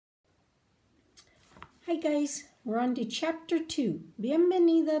Hi guys, we're on to chapter 2.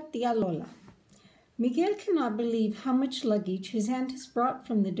 Bienvenida, Tia Lola. Miguel cannot believe how much luggage his aunt has brought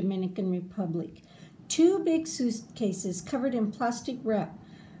from the Dominican Republic. 2 big suitcases covered in plastic wrap.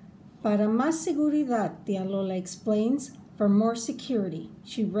 Para más seguridad, Tia Lola explains, for more security.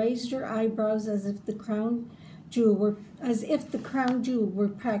 She raised her eyebrows as if the crown jewel were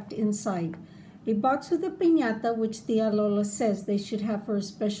packed inside. A box with a piñata, which Tia Lola says they should have for a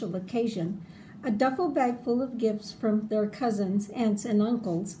special occasion. A duffel bag full of gifts from their cousins, aunts, and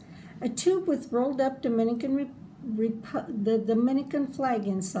uncles, a tube with rolled up the Dominican flag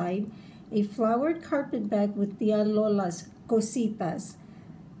inside, a flowered carpet bag with Tia Lola's cositas,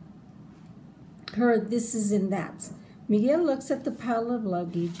 her this and that's. Miguel looks at the pile of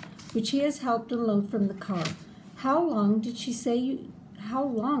luggage, which he has helped unload from the car. How long did you say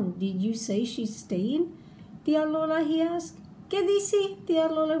she's staying? Tia Lola, he asked. ¿Qué dice? Tia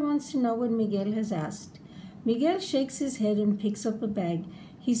Lola wants to know what Miguel has asked. Miguel shakes his head and picks up a bag.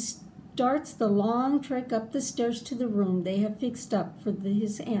 He starts the long trek up the stairs to the room they have fixed up for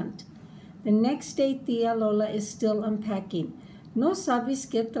his aunt. The next day, Tia Lola is still unpacking. No sabes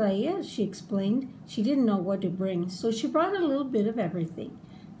qué traer, she explained. She didn't know what to bring, so she brought a little bit of everything.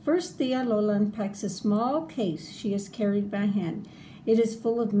 First, Tia Lola unpacks a small case she has carried by hand. It is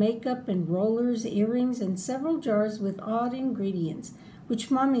full of makeup and rollers, earrings, and several jars with odd ingredients,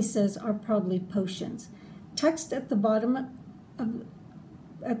 which Mommy says are probably potions. Tucked at the bottom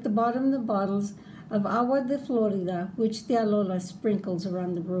the bottles of agua de Florida, which Tia Lola sprinkles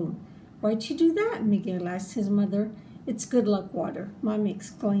around the room. Why'd you do that? Miguel asks his mother. It's good luck water, Mommy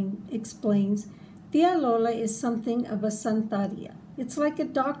explains. Tia Lola is something of a santaria. It's like a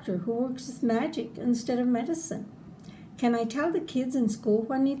doctor who works with magic instead of medicine. Can I tell the kids in school,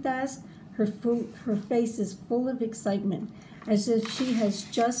 Juanita asked? Her face is full of excitement, as if she has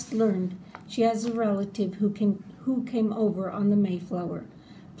just learned she has a relative who came over on the Mayflower.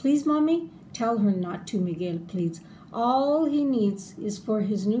 Please, Mommy, tell her not to, Miguel pleads. All he needs is for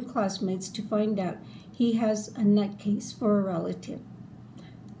his new classmates to find out he has a nutcase for a relative.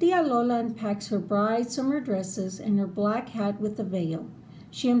 Tia Lola unpacks her bright summer dresses and her black hat with a veil.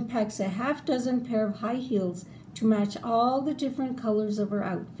 She unpacks a half-dozen pair of high heels to match all the different colors of her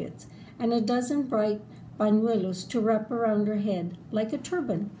outfits, and a dozen bright pañuelos to wrap around her head like a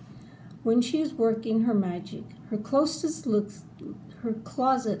turban. When she is working her magic, her closet looks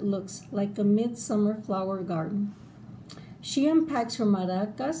like a midsummer flower garden. She unpacks her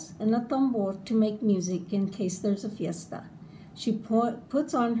maracas and a tambor to make music in case there's a fiesta. She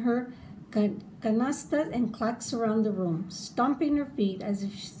puts on her canastas and clacks around the room, stomping her feet as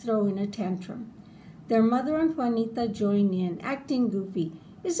if she's throwing a tantrum. Their mother and Juanita join in, acting goofy.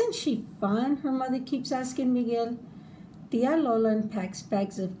 Isn't she fun? Her mother keeps asking Miguel. Tia Lola unpacks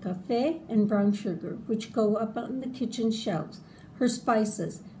bags of café and brown sugar, which go up on the kitchen shelves. Her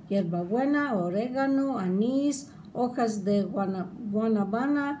spices, hierbabuena, oregano, anise, hojas de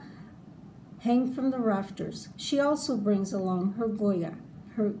guanabana, hang from the rafters. She also brings along her goya,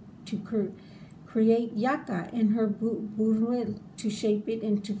 to create yaca, and her buñuel to shape it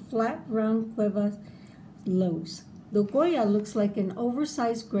into flat, round cuevas loaves. The goya looks like an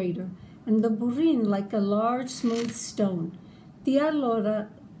oversized grater, and the burrin like a large, smooth stone. Tia Lola's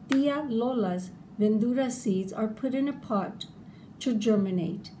vendura seeds are put in a pot to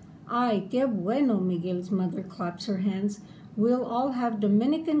germinate. Ay, qué bueno, Miguel's mother claps her hands. We'll all have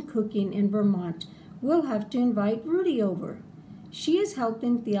Dominican cooking in Vermont. We'll have to invite Rudy over. She is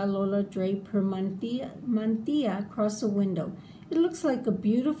helping Tia Lola drape her mantilla across a window. It looks like a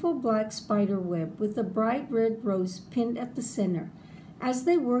beautiful black spider web with a bright red rose pinned at the center. As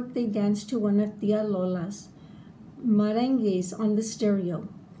they work, they dance to one of Tia Lola's merengues on the stereo.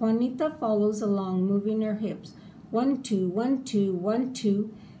 Juanita follows along, moving her hips. 1, 2, 1, 2, 1,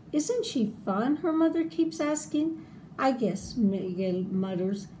 2. Isn't she fun? Her mother keeps asking. I guess, Miguel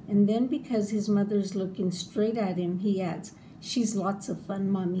mutters, and then because his mother's looking straight at him, he adds, she's lots of fun,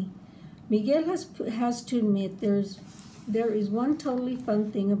 Mommy. Miguel has to admit there is one totally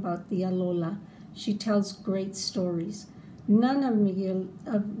fun thing about Tia Lola. She tells great stories. None of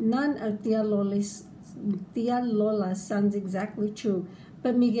Tia Lola sounds exactly true,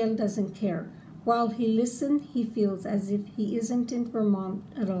 but Miguel doesn't care. While he listens, he feels as if he isn't in Vermont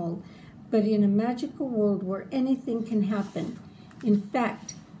at all, but in a magical world where anything can happen. In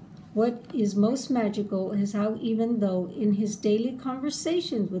fact, what is most magical is how, even though in his daily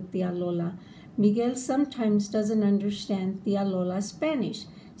conversations with Tia Lola, Miguel sometimes doesn't understand Tia Lola's Spanish.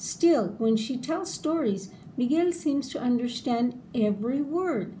 Still, when she tells stories, Miguel seems to understand every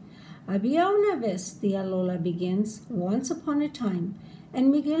word. Había una vez, Tia Lola begins, once upon a time.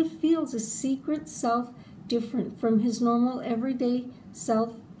 and Miguel feels a secret self different from his normal everyday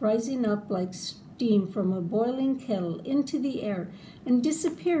self, rising up like steam from a boiling kettle into the air and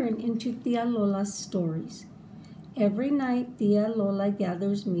disappearing into Tia Lola's stories. Every night, Tia Lola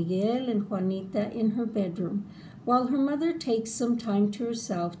gathers Miguel and Juanita in her bedroom, while her mother takes some time to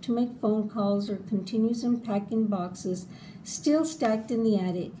herself to make phone calls or continues unpacking boxes still stacked in the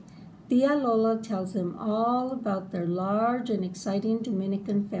attic. Tia Lola tells them all about their large and exciting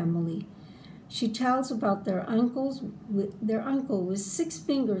Dominican family. She tells about their uncle with 6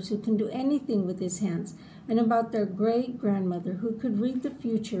 fingers who can do anything with his hands, and about their great-grandmother who could read the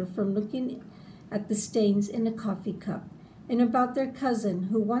future from looking at the stains in a coffee cup, and about their cousin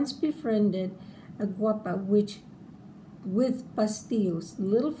who once befriended a guapa with pastillos,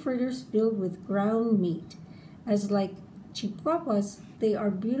 little fritters filled with ground meat. As like chihuahuas, they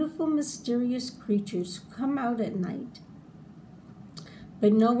are beautiful, mysterious creatures who come out at night,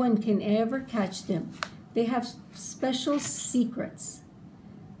 but no one can ever catch them. They have special secrets.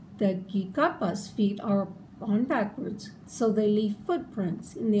 The guicapa's feet are on backwards, so they leave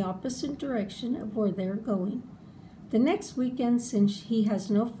footprints in the opposite direction of where they're going. The next weekend, since he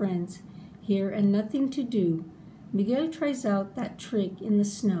has no friends here and nothing to do, Miguel tries out that trick in the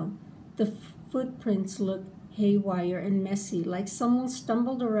snow. The footprints look haywire and messy, like someone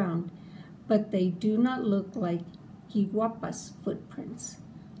stumbled around, but they do not look like Guapa's footprints.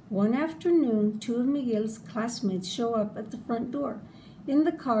 One afternoon, 2 of Miguel's classmates show up at the front door. In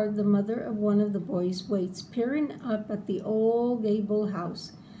the car, the mother of one of the boys waits, peering up at the old gable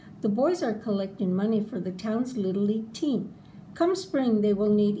house. The boys are collecting money for the town's Little League team. Come spring, they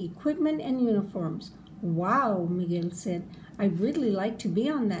will need equipment and uniforms. Wow, Miguel said. I'd really like to be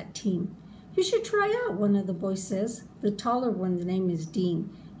on that team. You should try out, one of the boys says. The taller one's name is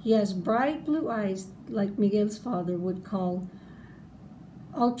Dean. He has bright blue eyes like Miguel's father would call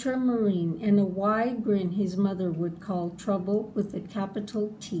ultramarine, and a wide grin his mother would call trouble with a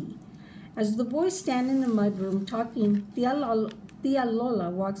capital T. As the boys stand in the mudroom talking, Tia Lola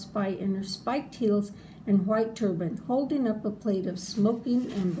walks by in her spiked heels and white turban, holding up a plate of smoking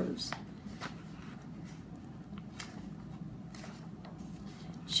embers.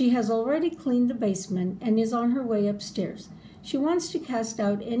 She has already cleaned the basement and is on her way upstairs. She wants to cast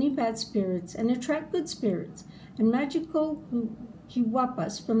out any bad spirits and attract good spirits and magical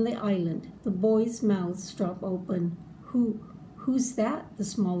Chihuahuas from the island. The boys' mouths drop open. Who's that? The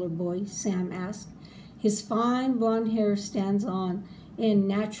smaller boy, Sam asked. His fine blonde hair stands on end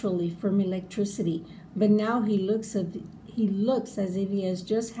naturally from electricity, but now he looks as if he has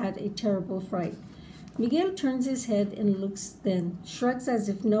just had a terrible fright. Miguel turns his head and looks, then shrugs as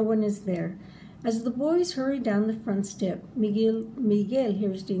if no one is there. As the boys hurry down the front step, Miguel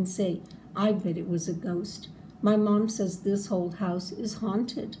hears Dean say, I bet it was a ghost. My mom says this whole house is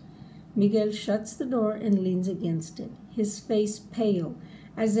haunted. Miguel shuts the door and leans against it, his face pale,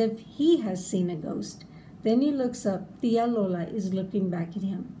 as if he has seen a ghost. Then he looks up. Tia Lola is looking back at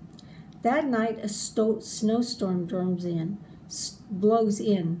him. That night, a snowstorm blows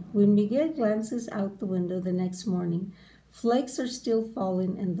in. When Miguel glances out the window the next morning, flakes are still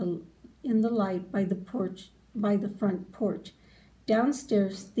falling in the light by the front porch.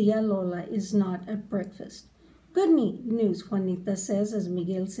 Downstairs, Tia Lola is not at breakfast. Good news, Juanita says as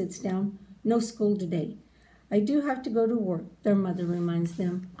Miguel sits down. No school today. I do have to go to work, their mother reminds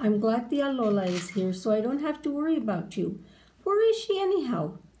them. I'm glad Tia Lola is here so I don't have to worry about you. Where is she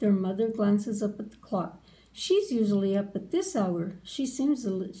anyhow? Their mother glances up at the clock. She's usually up at this hour. She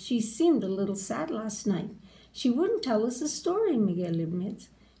seemed a little sad last night. She wouldn't tell us a story, Miguel admits.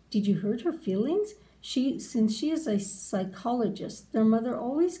 Did you hurt her feelings? Since she is a psychologist, their mother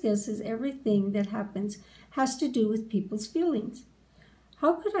always guesses everything that happens has to do with people's feelings.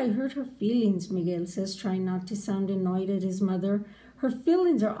 How could I hurt her feelings, Miguel says, trying not to sound annoyed at his mother. Her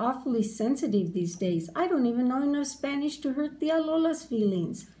feelings are awfully sensitive these days. I don't even know enough Spanish to hurt Tia Lola's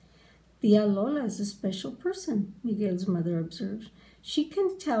feelings. Tia Lola is a special person, Miguel's mother observes. She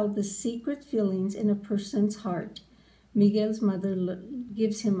can tell the secret feelings in a person's heart. Miguel's mother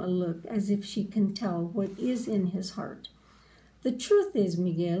gives him a look as if she can tell what is in his heart. The truth is,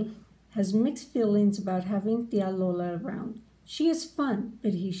 Miguel has mixed feelings about having Tia Lola around. She is fun,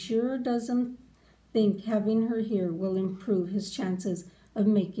 but he sure doesn't think having her here will improve his chances of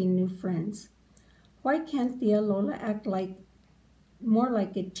making new friends. Why can't Tia Lola act more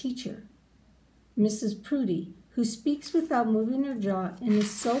like a teacher? Mrs. Prudy, who speaks without moving her jaw and is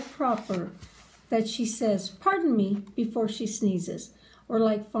so proper that she says, "Pardon me," before she sneezes, or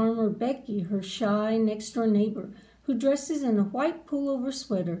like Farmer Becky, her shy next-door neighbor, who dresses in a white pullover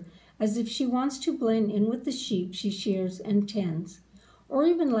sweater as if she wants to blend in with the sheep she shears and tends. or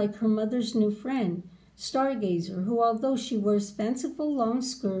even like her mother's new friend, Stargazer, who, although she wears fanciful long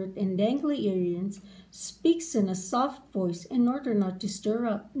skirt and dangly earrings, speaks in a soft voice in order not to stir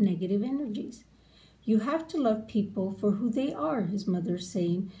up negative energies. You have to love people for who they are, his mother is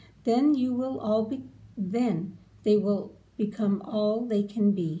saying. Then they will become all they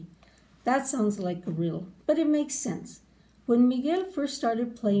can be. That sounds like a riddle, but it makes sense. When Miguel first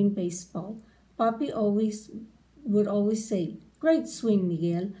started playing baseball, Papi would always say, "Great swing,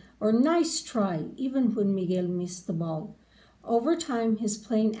 Miguel," or "Nice try," even when Miguel missed the ball. Over time, his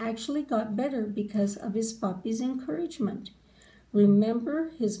playing actually got better because of his papi's encouragement.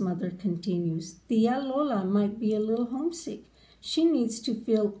 Remember, his mother continues, Tia Lola might be a little homesick. She needs to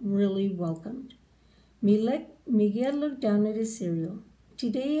feel really welcomed. Miguel looked down at his cereal.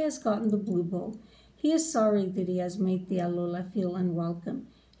 Today he has gotten the blue bowl. He is sorry that he has made Tia Lola feel unwelcome.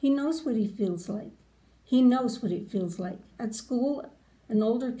 He knows what he feels like. He knows what it feels like. At school, an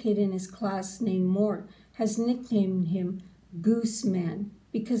older kid in his class named Mort has nicknamed him Goose Man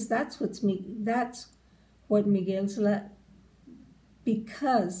because that's what Miguel's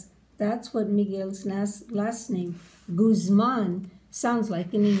last name, Guzman, sounds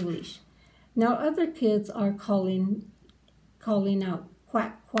like in English. Now other kids are calling out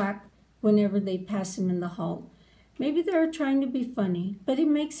quack quack whenever they pass him in the hall. Maybe they are trying to be funny, but it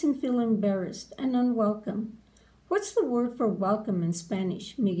makes him feel embarrassed and unwelcome. What's the word for welcome in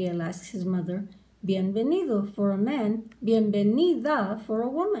Spanish? Miguel asks his mother. Bienvenido for a man, bienvenida for a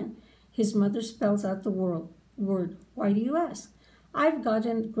woman. His mother spells out the word. Why do you ask? I've got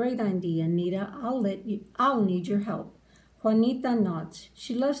a great idea, Nita. I'll need your help. Juanita nods.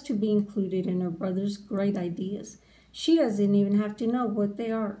 She loves to be included in her brother's great ideas. She doesn't even have to know what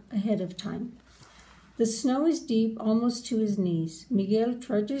they are ahead of time. The snow is deep, almost to his knees. Miguel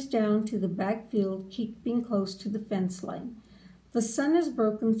trudges down to the backfield, keeping close to the fence line. The sun has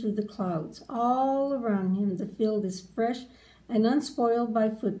broken through the clouds. All around him, the field is fresh and unspoiled by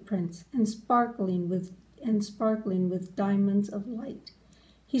footprints and sparkling with diamonds of light.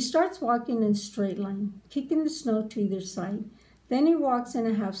 He starts walking in a straight line, kicking the snow to either side. Then he walks in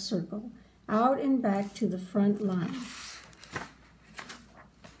a half circle, out and back to the front line,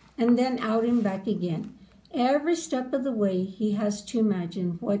 and then out and back again. Every step of the way, he has to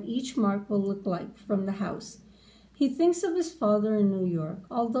imagine what each mark will look like from the house. He thinks of his father in New York.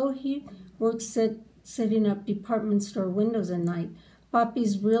 Although he works setting up department store windows at night,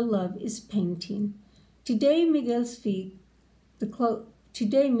 Papi's real love is painting. Today, Miguel feels the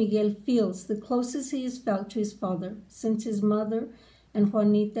closest he has felt to his father since his mother and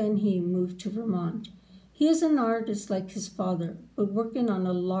Juanita and he moved to Vermont. He is an artist like his father, but working on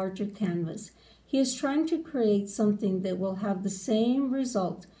a larger canvas. He is trying to create something that will have the same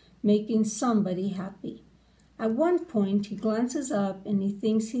result, making somebody happy. At one point, he glances up and he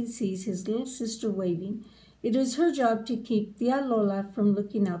thinks he sees his little sister waving. It is her job to keep Tia Lola from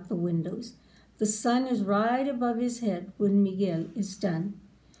looking out the windows. The sun is right above his head when Miguel is done.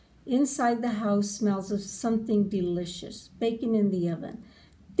 Inside the house smells of something delicious, bacon in the oven.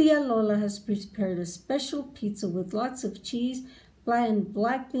 Tia Lola has prepared a special pizza with lots of cheese,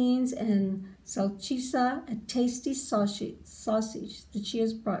 black beans, and salchicha, a tasty sausage that she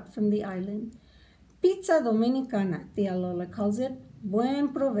has brought from the island. Pizza Dominicana, Tia Lola calls it. Buen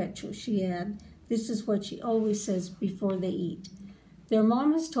provecho, she adds. This is what she always says before they eat. Their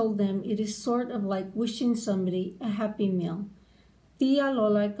mom has told them it is sort of like wishing somebody a happy meal. Tia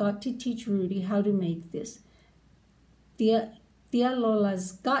Lola got to teach Rudy how to make this. Tia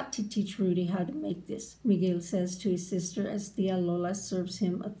Lola's got to teach Rudy how to make this, Miguel says to his sister as Tia Lola serves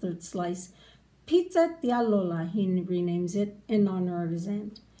him a third slice. Pizza Tia Lola, he renames it in honor of his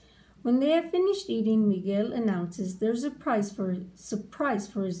aunt. When they have finished eating, Miguel announces there's a surprise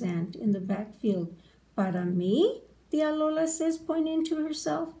for his aunt in the backfield. Para mí? Tia Lola says, pointing to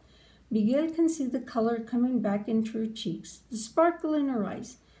herself. Miguel can see the color coming back into her cheeks, the sparkle in her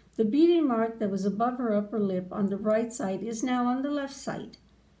eyes. The beating mark that was above her upper lip on the right side is now on the left side.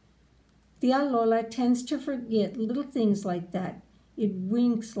 Tia Lola tends to forget little things like that. It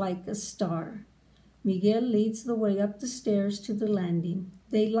winks like a star. Miguel leads the way up the stairs to the landing.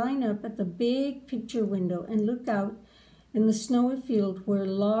 They line up at the big picture window and look out in the snowy field where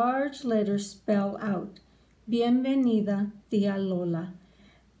large letters spell out, Bienvenida, Tia Lola.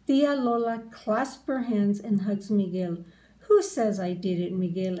 Tia Lola clasps her hands and hugs Miguel. Who says I did it?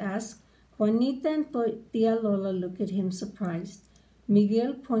 Miguel asks. Juanita and Tia Lola look at him surprised.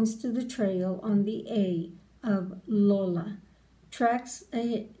 Miguel points to the trail on the A of Lola, tracks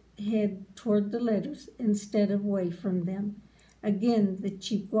ahead toward the letters instead of away from them. Again, the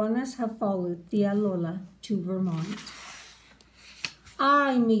Chihuahuas have followed Tia Lola to Vermont.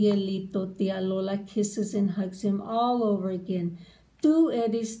 Ay, Miguelito, Tia Lola kisses and hugs him all over again. Tú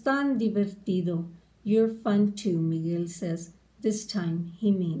eres tan divertido. You're fun too, Miguel says. This time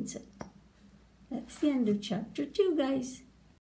he means it. That's the end of chapter 2, guys.